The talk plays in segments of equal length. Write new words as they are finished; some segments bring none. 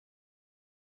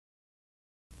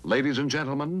Ladies and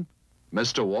gentlemen,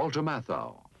 Mr. Walter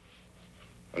Matthau.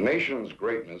 A nation's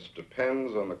greatness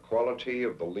depends on the quality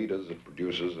of the leaders it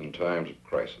produces in times of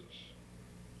crisis.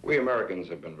 We Americans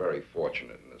have been very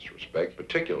fortunate in this respect,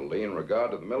 particularly in regard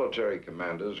to the military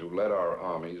commanders who led our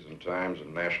armies in times of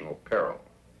national peril.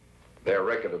 Their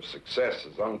record of success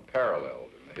is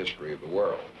unparalleled in the history of the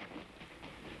world.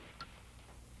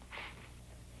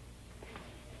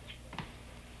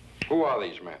 Who are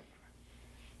these men?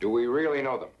 Do we really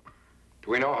know them? Do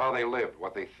we know how they lived,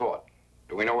 what they thought?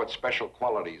 Do we know what special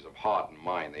qualities of heart and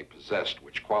mind they possessed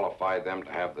which qualified them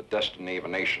to have the destiny of a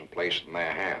nation placed in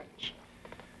their hands?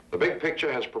 The Big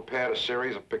Picture has prepared a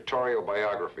series of pictorial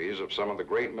biographies of some of the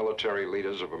great military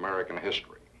leaders of American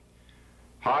history.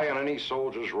 High on any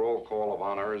soldier's roll call of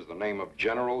honor is the name of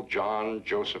General John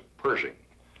Joseph Pershing,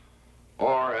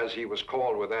 or as he was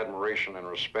called with admiration and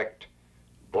respect,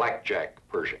 Blackjack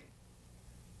Pershing.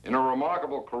 In a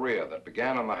remarkable career that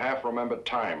began in the half-remembered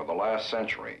time of the last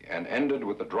century and ended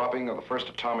with the dropping of the first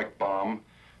atomic bomb,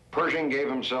 Pershing gave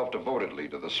himself devotedly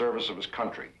to the service of his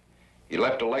country. He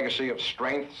left a legacy of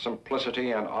strength,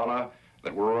 simplicity, and honor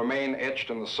that will remain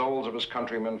etched in the souls of his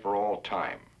countrymen for all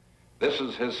time. This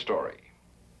is his story.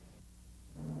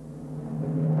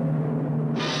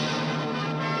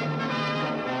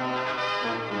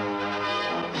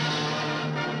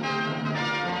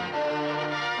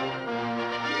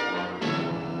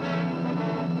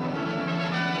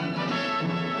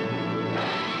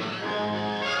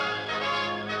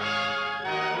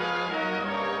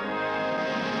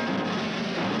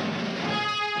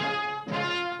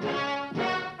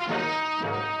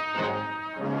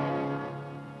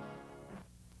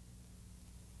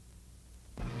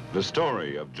 The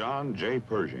story of John J.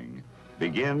 Pershing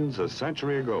begins a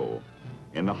century ago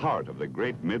in the heart of the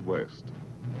great Midwest.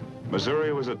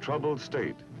 Missouri was a troubled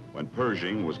state when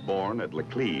Pershing was born at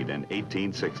Laclede in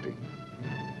 1860.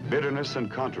 Bitterness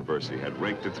and controversy had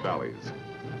raked its valleys,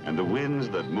 and the winds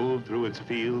that moved through its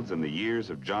fields in the years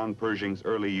of John Pershing's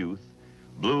early youth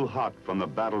blew hot from the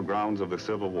battlegrounds of the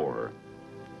Civil War.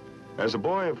 As a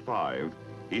boy of 5,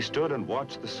 he stood and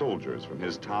watched the soldiers from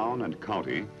his town and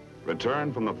county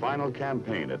return from the final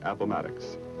campaign at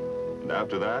Appomattox. And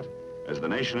after that, as the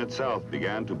nation itself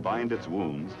began to bind its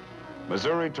wounds,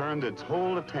 Missouri turned its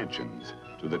whole attentions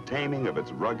to the taming of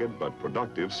its rugged but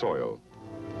productive soil.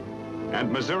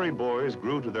 And Missouri boys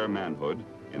grew to their manhood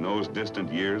in those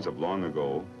distant years of long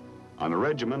ago on a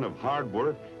regimen of hard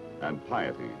work and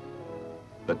piety.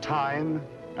 The time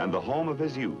and the home of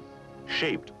his youth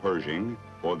shaped Pershing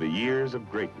for the years of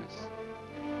greatness.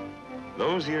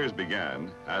 Those years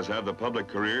began, as have the public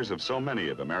careers of so many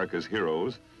of America's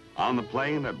heroes, on the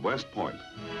plain at West Point.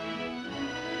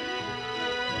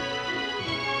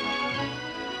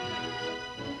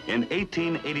 In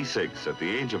 1886, at the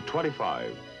age of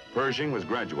 25, Pershing was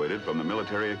graduated from the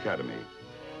military academy.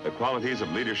 The qualities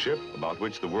of leadership about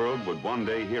which the world would one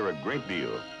day hear a great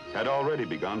deal had already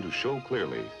begun to show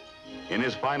clearly. In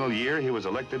his final year, he was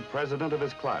elected president of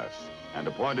his class and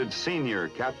appointed senior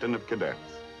captain of cadets.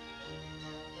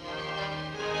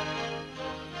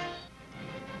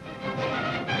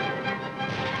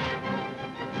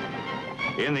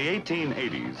 In the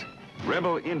 1880s,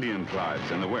 rebel Indian tribes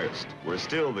in the West were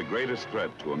still the greatest threat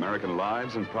to American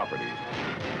lives and property.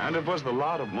 And it was the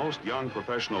lot of most young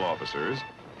professional officers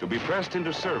to be pressed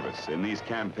into service in these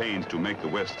campaigns to make the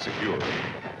West secure.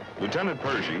 Lieutenant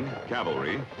Pershing,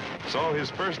 cavalry, saw his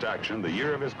first action the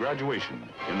year of his graduation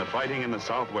in the fighting in the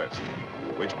Southwest,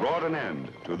 which brought an end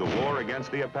to the war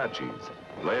against the Apaches,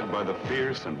 led by the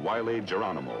fierce and wily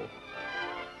Geronimo.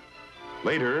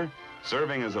 Later,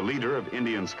 serving as a leader of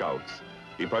Indian Scouts,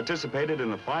 he participated in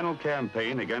the final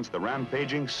campaign against the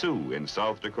rampaging Sioux in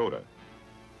South Dakota.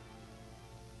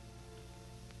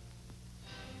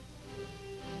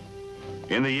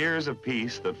 In the years of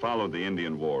peace that followed the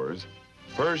Indian Wars,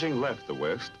 Pershing left the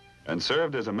West and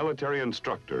served as a military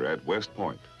instructor at West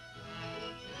Point.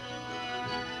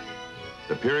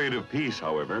 The period of peace,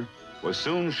 however, was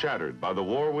soon shattered by the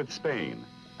war with Spain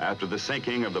after the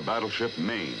sinking of the battleship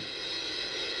Maine.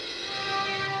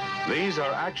 These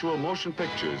are actual motion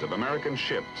pictures of American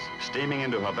ships steaming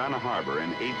into Havana Harbor in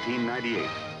 1898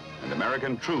 and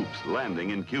American troops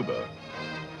landing in Cuba.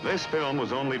 This film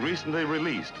was only recently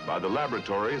released by the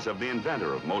laboratories of the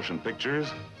inventor of motion pictures,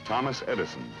 Thomas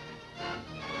Edison.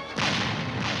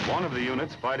 One of the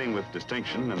units fighting with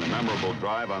distinction in the memorable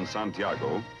drive on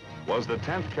Santiago was the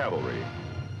 10th Cavalry,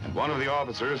 and one of the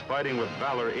officers fighting with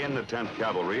valor in the 10th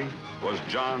Cavalry was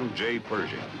John J.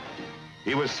 Pershing.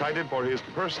 He was cited for his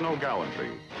personal gallantry,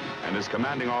 and his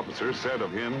commanding officer said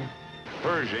of him,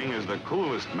 Pershing is the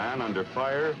coolest man under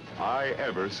fire I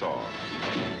ever saw.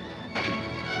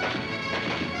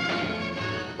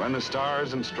 When the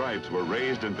stars and stripes were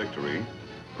raised in victory,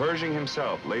 Pershing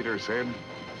himself later said,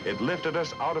 "It lifted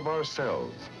us out of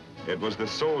ourselves. It was the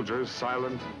soldiers'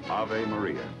 silent Ave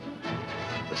Maria."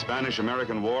 The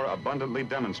Spanish-American War abundantly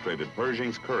demonstrated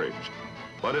Pershing's courage,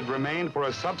 but it remained for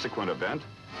a subsequent event,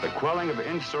 the quelling of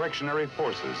insurrectionary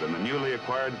forces in the newly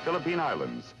acquired Philippine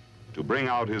Islands, to bring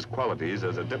out his qualities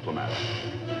as a diplomat.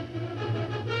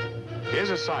 His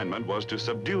assignment was to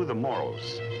subdue the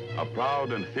Moros, a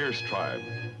proud and fierce tribe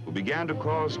who began to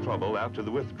cause trouble after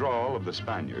the withdrawal of the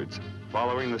Spaniards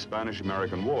following the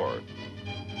Spanish-American War.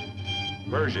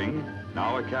 Pershing,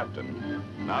 now a captain,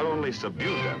 not only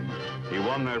subdued them, he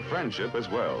won their friendship as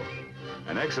well.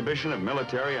 An exhibition of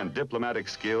military and diplomatic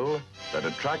skill that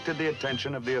attracted the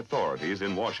attention of the authorities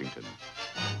in Washington.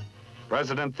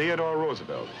 President Theodore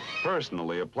Roosevelt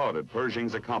personally applauded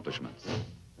Pershing's accomplishments.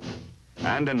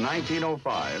 And in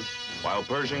 1905, while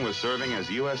Pershing was serving as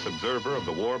U.S. observer of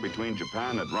the war between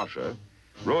Japan and Russia,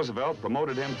 Roosevelt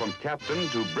promoted him from captain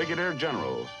to brigadier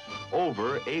general,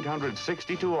 over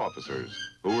 862 officers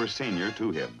who were senior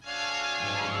to him.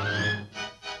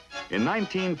 In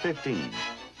 1915,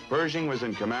 Pershing was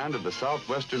in command of the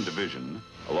Southwestern Division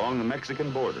along the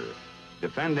Mexican border,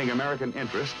 defending American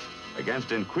interests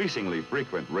against increasingly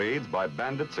frequent raids by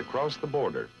bandits across the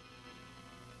border.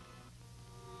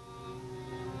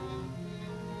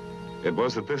 It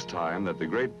was at this time that the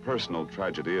great personal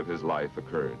tragedy of his life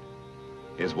occurred.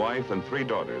 His wife and 3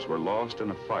 daughters were lost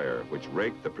in a fire which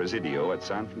raked the Presidio at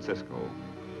San Francisco,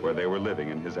 where they were living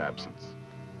in his absence.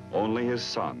 Only his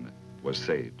son was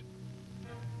saved.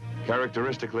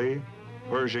 Characteristically,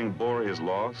 Pershing bore his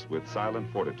loss with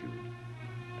silent fortitude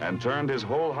and turned his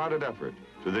wholehearted effort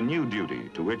to the new duty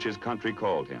to which his country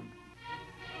called him.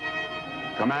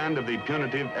 Command of the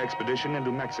punitive expedition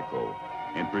into Mexico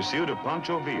in pursuit of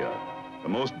Pancho Villa, the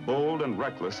most bold and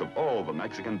reckless of all the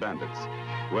Mexican bandits,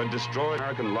 who had destroyed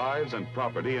American lives and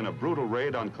property in a brutal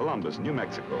raid on Columbus, New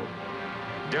Mexico.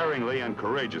 Daringly and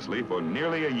courageously for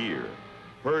nearly a year,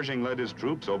 Pershing led his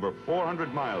troops over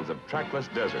 400 miles of trackless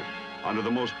desert under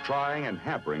the most trying and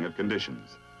hampering of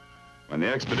conditions. When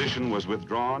the expedition was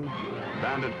withdrawn,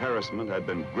 bandit harassment had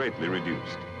been greatly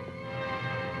reduced.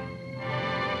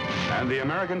 And the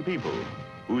American people,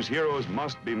 whose heroes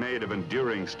must be made of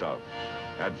enduring stuff,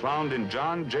 had found in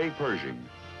John J. Pershing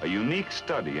a unique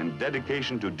study in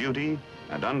dedication to duty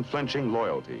and unflinching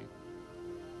loyalty.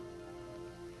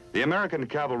 The American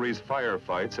cavalry's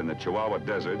firefights in the Chihuahua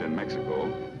Desert in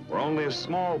Mexico were only a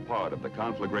small part of the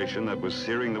conflagration that was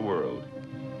searing the world.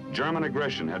 German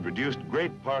aggression had reduced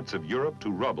great parts of Europe to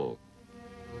rubble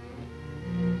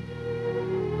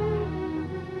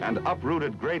and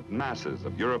uprooted great masses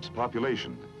of Europe's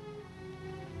population.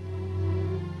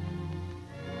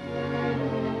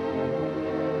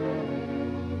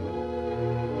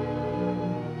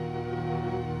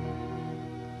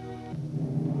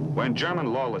 When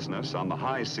German lawlessness on the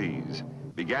high seas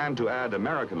began to add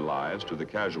American lives to the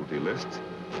casualty lists,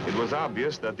 it was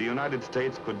obvious that the United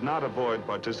States could not avoid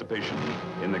participation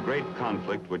in the great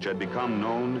conflict which had become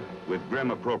known with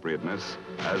grim appropriateness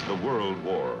as the World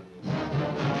War.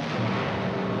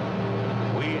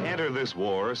 We enter this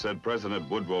war, said President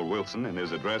Woodrow Wilson in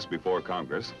his address before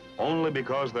Congress, only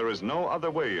because there is no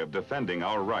other way of defending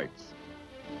our rights.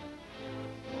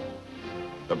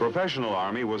 The professional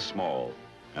army was small,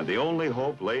 and the only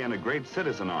hope lay in a great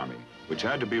citizen army, which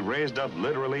had to be raised up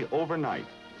literally overnight.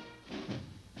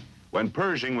 When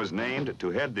Pershing was named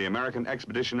to head the American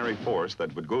expeditionary force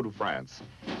that would go to France,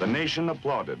 the nation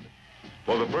applauded.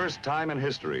 For the first time in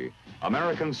history,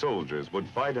 American soldiers would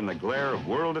fight in the glare of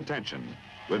world attention,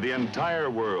 with the entire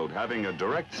world having a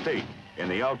direct stake in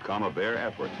the outcome of their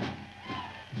effort.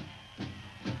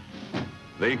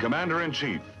 The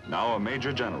commander-in-chief, now a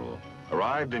major general,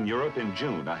 arrived in Europe in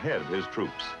June ahead of his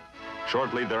troops.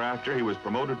 Shortly thereafter, he was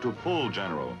promoted to full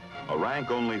general, a rank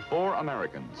only 4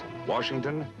 Americans,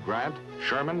 Washington, Grant,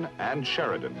 Sherman, and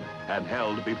Sheridan, had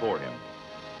held before him.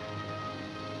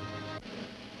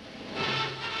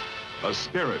 A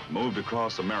spirit moved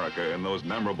across America in those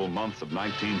memorable months of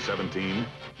 1917,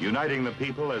 uniting the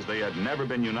people as they had never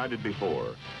been united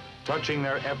before, touching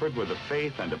their effort with a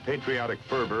faith and a patriotic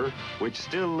fervor which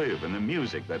still live in the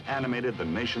music that animated the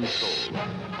nation's soul.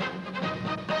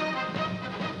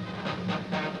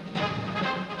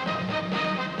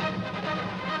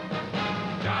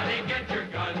 Johnny, get your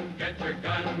gun, get your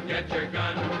gun, get your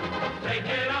gun. Take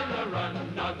it on the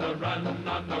run, on the run,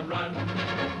 on the run.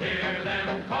 Hear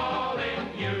them calling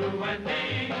you and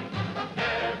me,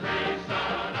 every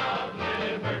son of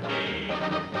liberty.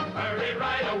 Hurry,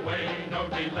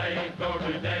 sleigh go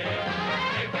today.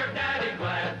 Make your daddy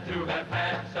glad to have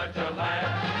had such a lad.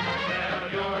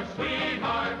 Tell your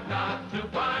sweetheart not to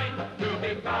pine, to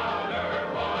be powder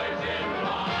boys in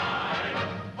line.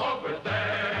 Over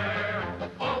there,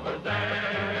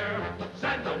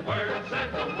 send the word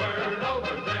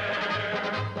over there,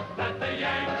 that the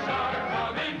Yanks are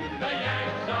coming, the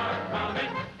Yanks are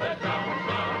coming, the drums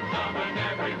are coming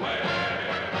everywhere.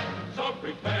 So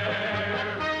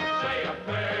prepare, say a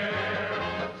prayer,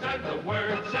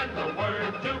 send the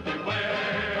word to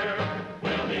beware.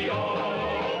 We'll be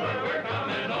over, we're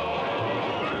coming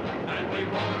over, and we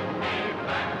won't be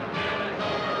back till it's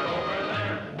over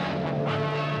there.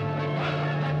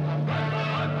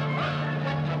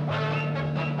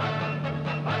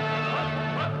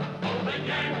 Oh, the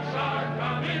Yanks are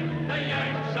coming, the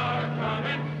Yanks are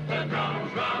coming, the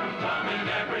drums coming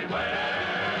everywhere.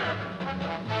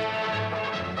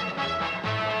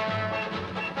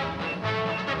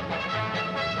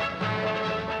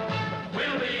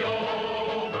 We'll be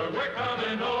over, we're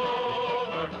coming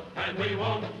over, and we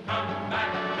won't come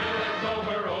back till it's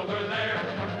over there.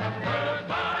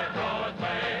 Goodbye,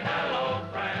 Broadway, hello,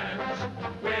 France,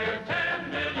 we're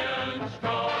 10 million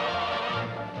strong.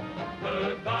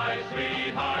 Goodbye,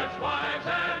 sweethearts, wives,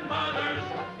 and mothers,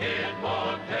 it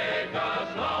won't take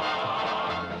us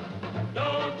long.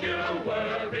 Don't you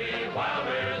worry while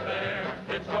we're there,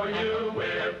 it's for you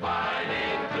we're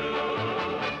fighting too.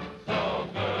 So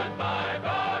goodbye,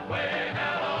 Broadway,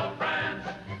 hello, France,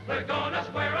 we're gonna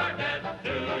square our debt to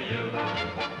you.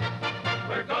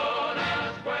 We're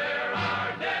gonna square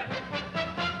our debt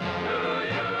to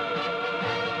you.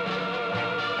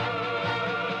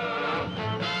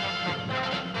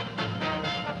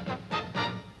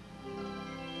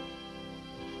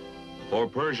 For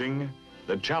Pershing,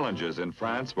 the challenges in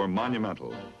France were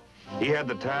monumental. He had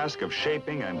the task of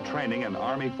shaping and training an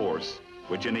army force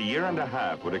which in a year and a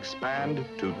half would expand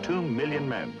to 2 million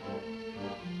men.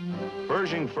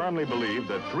 Pershing firmly believed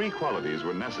that 3 qualities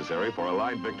were necessary for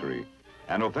Allied victory: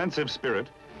 an offensive spirit,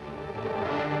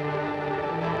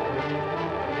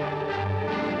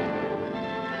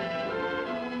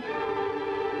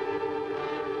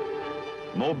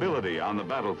 mobility on the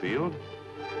battlefield,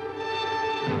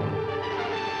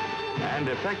 and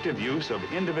effective use of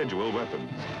individual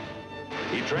weapons.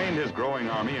 He trained his growing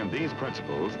army in these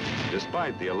principles,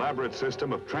 despite the elaborate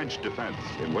system of trench defense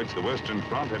in which the Western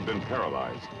Front had been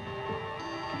paralyzed.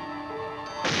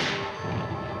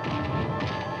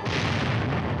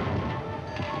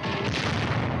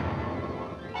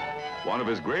 One of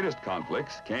his greatest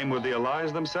conflicts came with the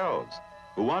Allies themselves,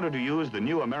 who wanted to use the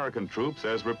new American troops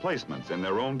as replacements in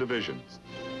their own divisions.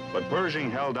 But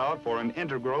Pershing held out for an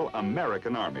integral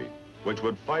American army, which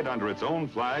would fight under its own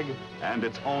flag and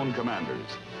its own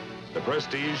commanders. The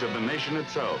prestige of the nation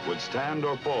itself would stand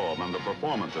or fall on the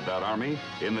performance of that army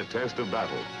in the test of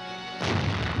battle.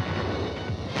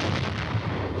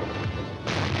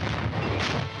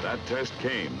 That test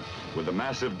came with the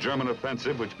massive German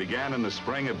offensive which began in the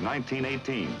spring of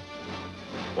 1918.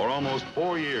 For almost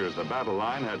 4 years, the battle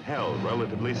line had held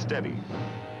relatively steady.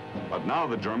 But now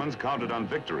the Germans counted on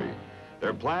victory.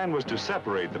 Their plan was to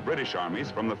separate the British armies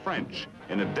from the French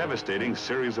in a devastating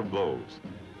series of blows.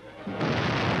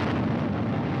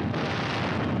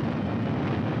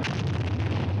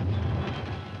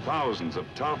 Thousands of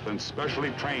tough and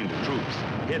specially trained troops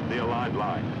hit the Allied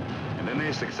line, and in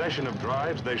a succession of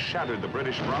drives, they shattered the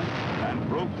British front and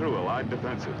broke through Allied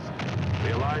defenses.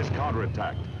 The Allies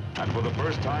counterattacked, and for the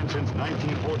first time since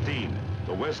 1914,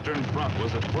 the Western Front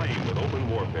was aflame with open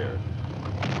warfare.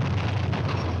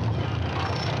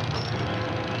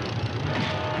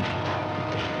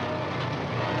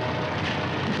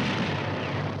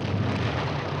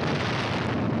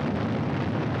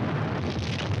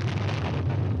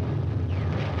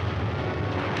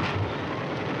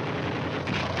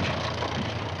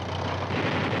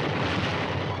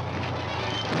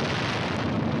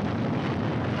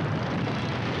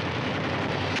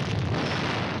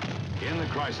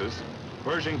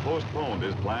 Pershing postponed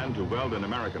his plan to weld an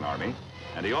American army,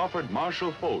 and he offered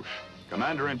Marshal Foch,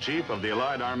 Commander-in-Chief of the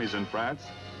Allied armies in France,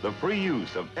 the free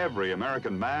use of every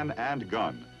American man and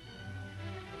gun.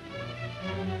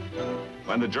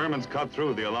 When the Germans cut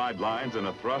through the Allied lines in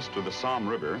a thrust to the Somme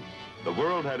River, the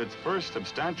world had its first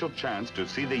substantial chance to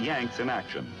see the Yanks in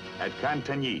action at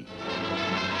Cantigny.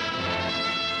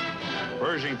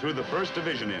 Pershing threw the 1st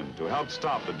Division in to help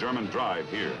stop the German drive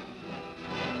here.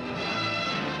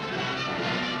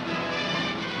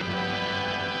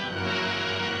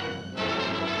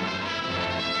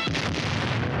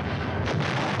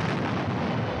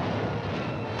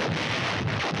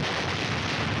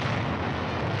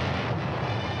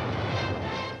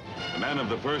 Men of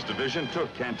the 1st Division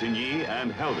took Cantigny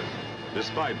and held it,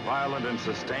 despite violent and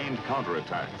sustained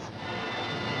counterattacks.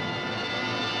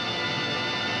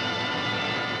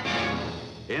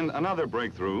 In another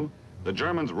breakthrough, the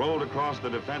Germans rolled across the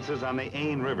defenses on the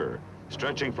Aisne River,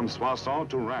 stretching from Soissons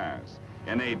to Reims,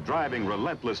 in a driving,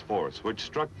 relentless force which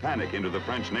struck panic into the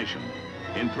French nation.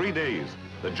 In 3 days,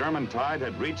 the German tide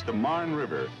had reached the Marne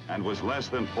River and was less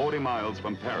than 40 miles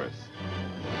from Paris.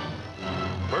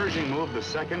 Pershing moved the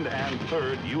 2nd and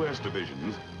 3rd U.S.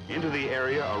 divisions into the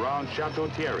area around Chateau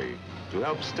Thierry to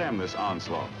help stem this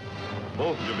onslaught.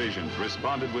 Both divisions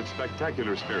responded with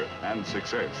spectacular spirit and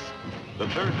success. The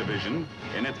 3rd Division,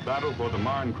 in its battle for the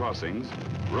Marne crossings,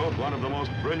 wrote one of the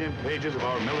most brilliant pages of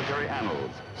our military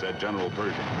annals, said General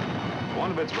Pershing.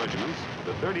 One of its regiments,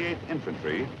 the 38th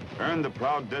Infantry, earned the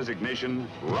proud designation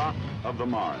Rock of the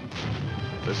Marne.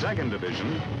 The 2nd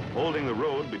Division, holding the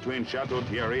road between Chateau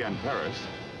Thierry and Paris,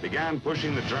 began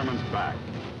pushing the Germans back.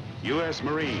 U.S.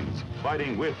 Marines,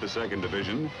 fighting with the 2nd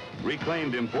Division,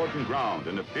 reclaimed important ground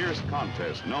in a fierce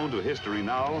contest known to history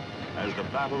now as the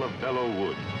Battle of Belleau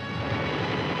Wood.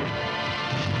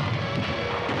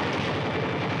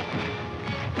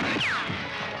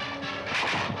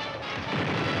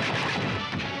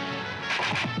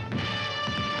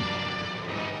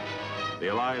 The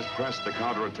Allies pressed the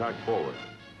counterattack forward,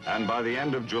 and by the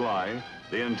end of July,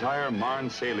 the entire Marne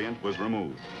salient was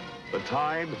removed. The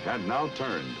tide had now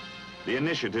turned. The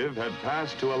initiative had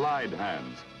passed to Allied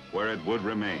hands, where it would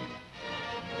remain.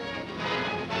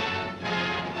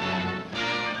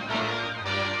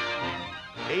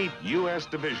 Eight U.S.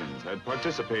 divisions had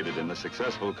participated in the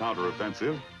successful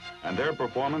counteroffensive, and their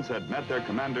performance had met their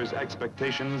commanders'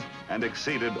 expectations and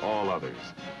exceeded all others.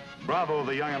 Bravo,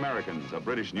 the young Americans, a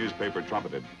British newspaper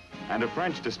trumpeted, and a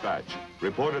French dispatch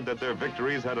reported that their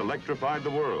victories had electrified the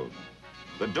world.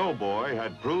 The doughboy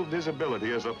had proved his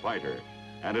ability as a fighter,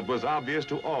 and it was obvious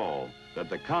to all that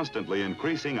the constantly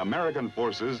increasing American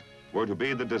forces were to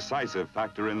be the decisive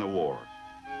factor in the war.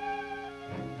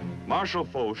 Marshal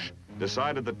Foch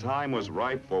decided the time was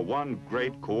ripe for one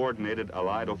great coordinated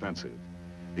Allied offensive.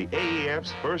 The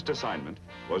AEF's first assignment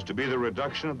was to be the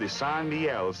reduction of the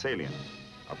Saint-Mihiel salient,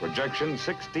 a projection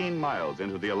 16 miles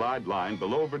into the Allied line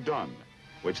below Verdun,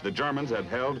 which the Germans had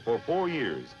held for 4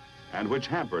 years and which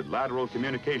hampered lateral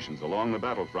communications along the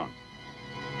battlefront.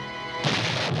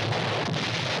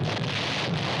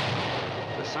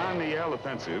 The Saint-Mihiel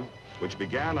offensive, which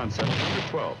began on September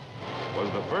 12th, was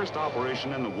the first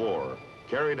operation in the war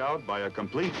carried out by a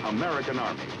complete American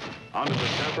army under the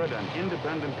separate and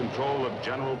independent control of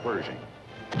General Pershing.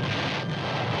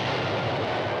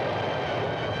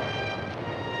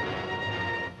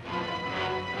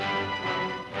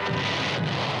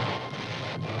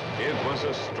 It was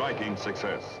a striking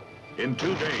success. In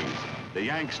 2 days, the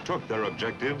Yanks took their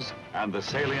objectives and the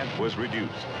salient was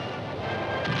reduced.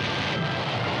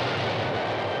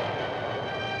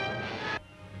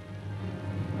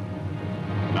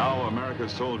 Now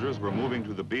America's soldiers were moving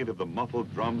to the beat of the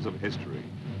muffled drums of history.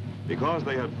 Because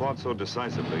they had fought so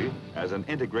decisively as an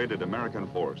integrated American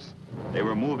force, they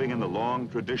were moving in the long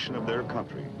tradition of their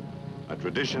country, a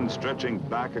tradition stretching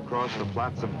back across the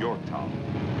flats of Yorktown,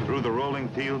 through the rolling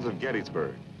fields of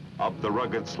Gettysburg, up the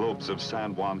rugged slopes of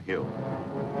San Juan Hill.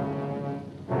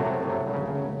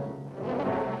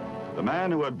 The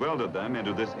man who had welded them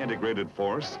into this integrated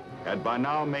force had by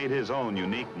now made his own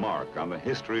unique mark on the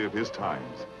history of his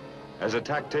times. As a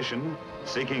tactician,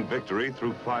 seeking victory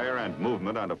through fire and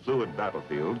movement on a fluid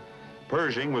battlefield,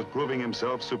 Pershing was proving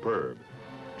himself superb.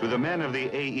 To the men of the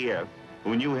AEF,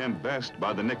 who knew him best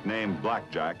by the nickname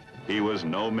Blackjack, he was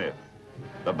no myth.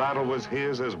 The battle was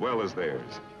his as well as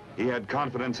theirs. He had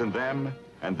confidence in them,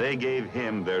 and they gave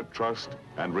him their trust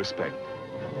and respect.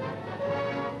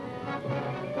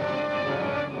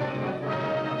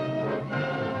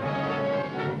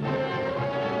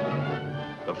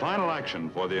 The final action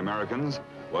for the Americans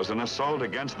was an assault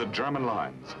against the German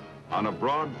lines on a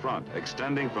broad front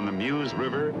extending from the Meuse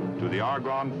River to the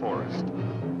Argonne Forest.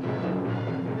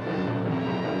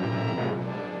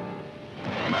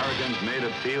 Americans made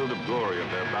a field of glory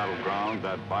of their battleground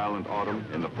that violent autumn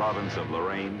in the province of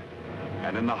Lorraine,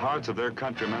 and in the hearts of their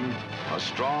countrymen, a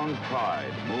strong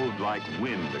pride moved like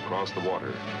wind across the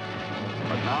water.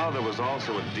 But now there was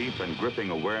also a deep and gripping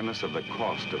awareness of the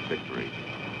cost of victory.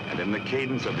 And in the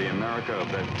cadence of the America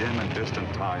of that dim and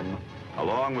distant time,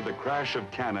 along with the crash of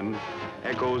cannon,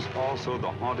 echoes also the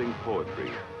haunting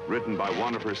poetry written by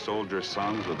one of her soldier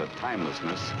sons with a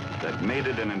timelessness that made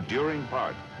it an enduring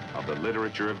part of the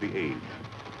literature of the age.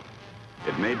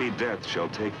 It may be death shall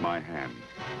take my hand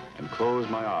and close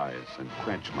my eyes and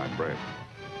quench my breath.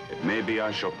 It may be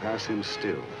I shall pass him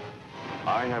still,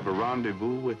 I have a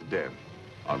rendezvous with death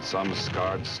on some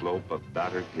scarred slope of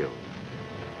battered hill.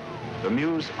 The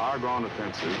Meuse-Argonne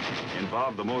offensive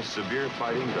involved the most severe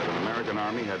fighting that an American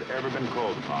army had ever been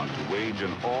called upon to wage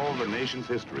in all the nation's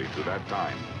history to that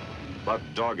time. But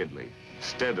doggedly,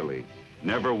 steadily,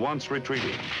 never once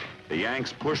retreating, the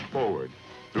Yanks pushed forward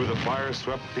through the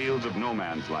fire-swept fields of no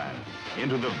man's land,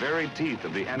 into the very teeth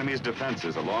of the enemy's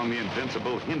defenses along the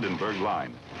invincible Hindenburg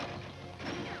Line.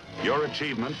 Your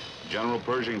achievement, General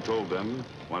Pershing told them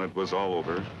when it was all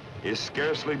over, is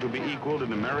scarcely to be equaled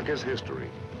in America's history.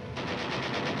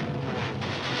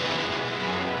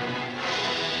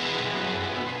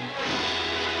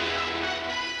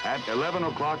 At 11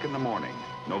 o'clock in the morning,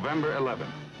 November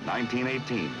 11th,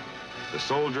 1918, the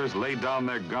soldiers laid down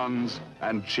their guns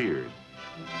and cheered.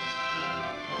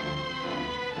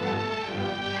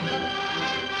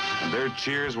 And their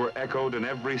cheers were echoed in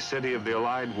every city of the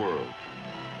Allied world.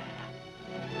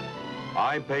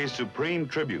 I pay supreme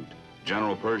tribute,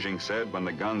 General Pershing said when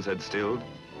the guns had stilled,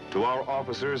 to our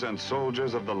officers and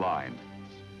soldiers of the line.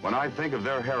 When I think of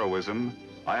their heroism,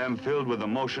 I am filled with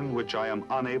emotion which I am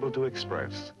unable to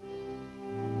express.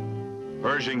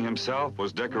 Pershing himself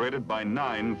was decorated by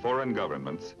 9 foreign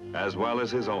governments, as well as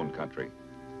his own country.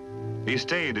 He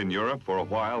stayed in Europe for a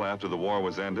while after the war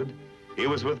was ended. He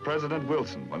was with President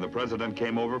Wilson when the president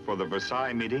came over for the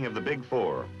Versailles meeting of the Big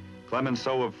Four,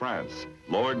 Clemenceau of France,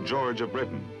 Lord George of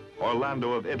Britain,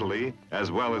 Orlando of Italy,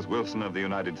 as well as Wilson of the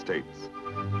United States.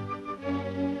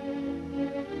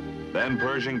 Then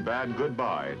Pershing bade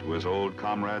goodbye to his old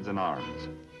comrades in arms.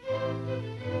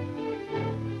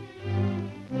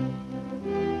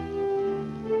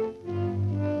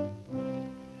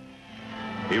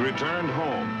 He returned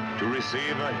home to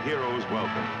receive a hero's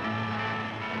welcome.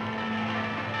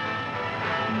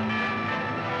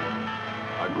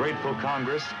 A grateful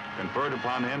Congress conferred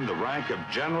upon him the rank of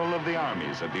General of the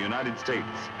Armies of the United States.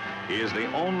 He is the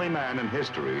only man in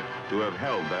history to have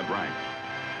held that rank.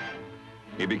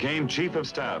 He became Chief of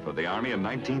Staff of the Army in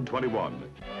 1921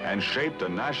 and shaped a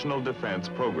national defense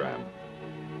program.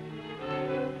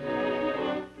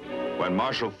 When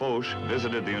Marshal Foch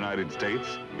visited the United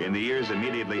States in the years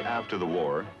immediately after the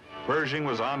war, Pershing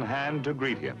was on hand to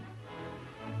greet him.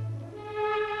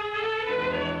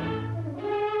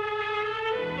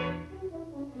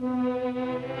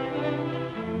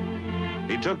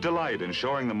 He took delight in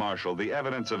showing the Marshal the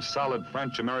evidence of solid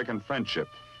French-American friendship,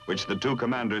 which the two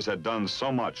commanders had done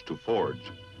so much to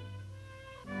forge.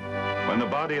 When the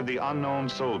body of the unknown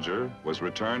soldier was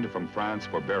returned from France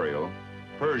for burial,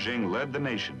 Pershing led the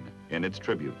nation in its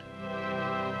tribute.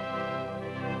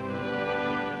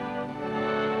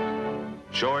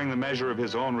 Showing the measure of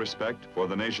his own respect for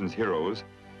the nation's heroes,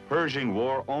 Pershing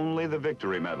wore only the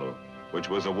Victory Medal, which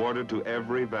was awarded to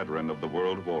every veteran of the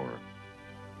World War.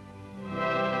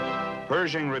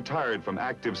 Pershing retired from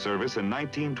active service in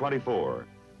 1924,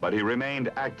 but he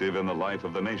remained active in the life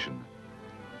of the nation.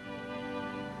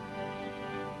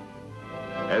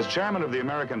 As chairman of the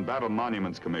American Battle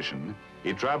Monuments Commission,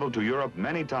 he traveled to Europe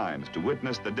many times to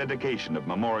witness the dedication of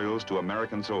memorials to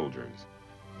American soldiers.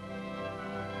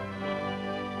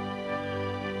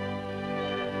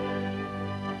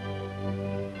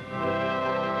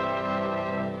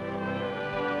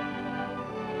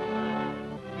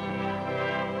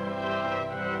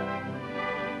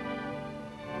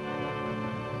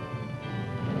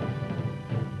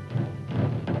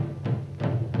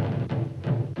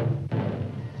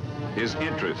 His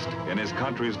interest in his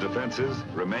country's defenses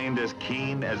remained as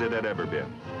keen as it had ever been.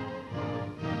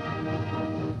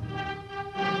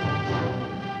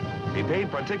 He paid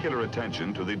particular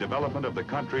attention to the development of the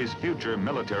country's future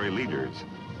military leaders.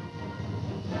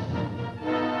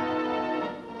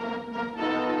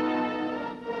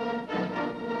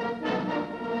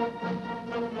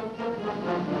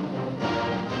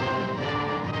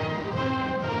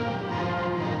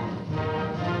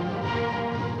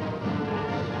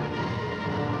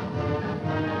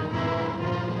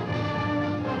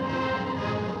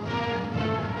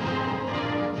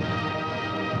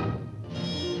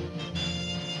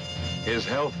 His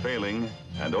health failing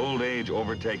and old age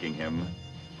overtaking him,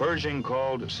 Pershing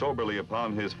called soberly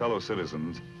upon his fellow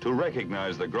citizens to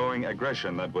recognize the growing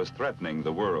aggression that was threatening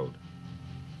the world.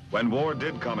 When war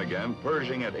did come again,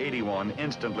 Pershing at 81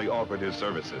 instantly offered his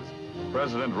services.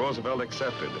 President Roosevelt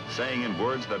accepted, saying in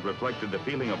words that reflected the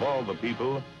feeling of all the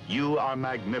people, "You are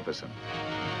magnificent."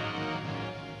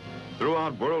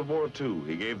 Throughout World War II,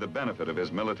 he gave the benefit of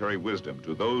his military wisdom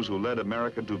to those who led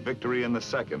America to victory in the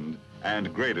Second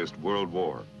and greatest World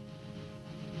War.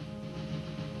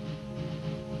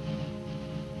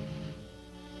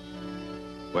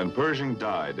 When Pershing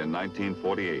died in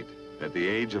 1948, at the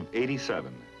age of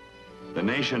 87. The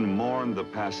nation mourned the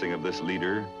passing of this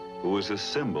leader who was a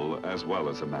symbol as well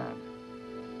as a man.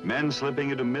 Men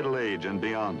slipping into middle age and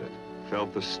beyond it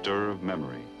felt the stir of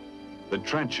memory. The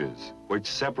trenches which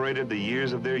separated the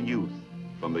years of their youth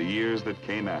from the years that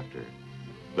came after.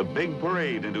 The big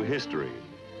parade into history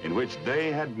in which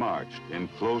they had marched in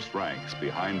close ranks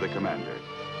behind the commander.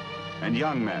 And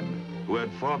young men who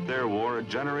had fought their war a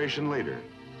generation later,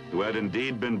 who had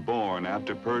indeed been born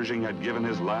after Pershing had given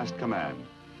his last command,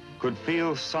 could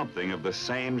feel something of the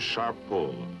same sharp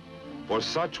pull. For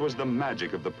such was the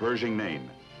magic of the Pershing name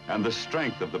and the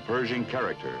strength of the Pershing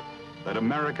character that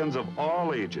Americans of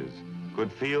all ages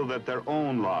could feel that their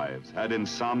own lives had in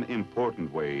some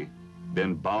important way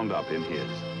been bound up in his.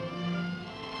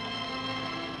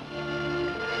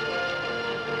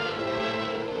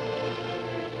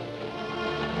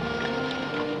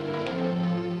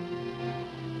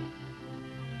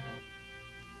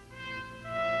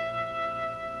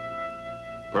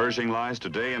 Pershing lies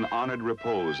today in honored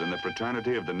repose in the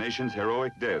fraternity of the nation's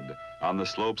heroic dead on the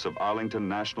slopes of Arlington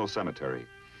National Cemetery.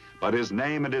 But his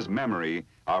name and his memory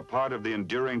are part of the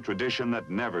enduring tradition that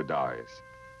never dies.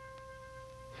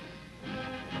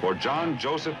 For John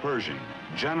Joseph Pershing,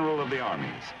 General of the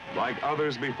Armies, like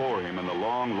others before him in the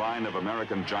long line of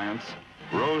American giants,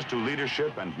 rose to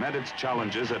leadership and met its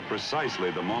challenges at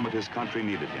precisely the moment his country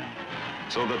needed him,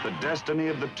 so that the destiny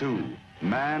of the two,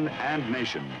 man and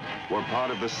nation, were part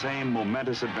of the same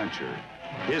momentous adventure.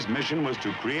 His mission was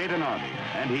to create an army,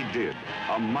 and he did,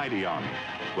 a mighty army,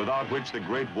 without which the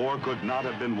Great War could not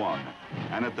have been won,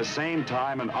 and at the same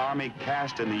time an army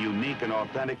cast in the unique and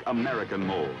authentic American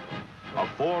mold, a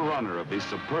forerunner of the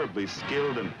superbly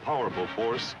skilled and powerful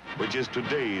force which is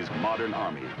today's modern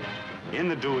army. In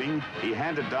the doing, he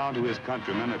handed down to his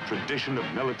countrymen a tradition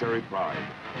of military pride.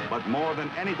 But more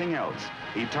than anything else,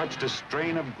 he touched a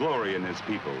strain of glory in his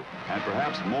people, and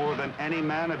perhaps more than any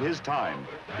man of his time,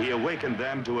 he awakened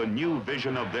them to a new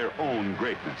vision of their own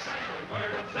greatness.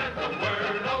 Word said the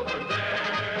word over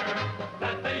there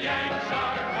that the Yanks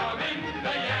are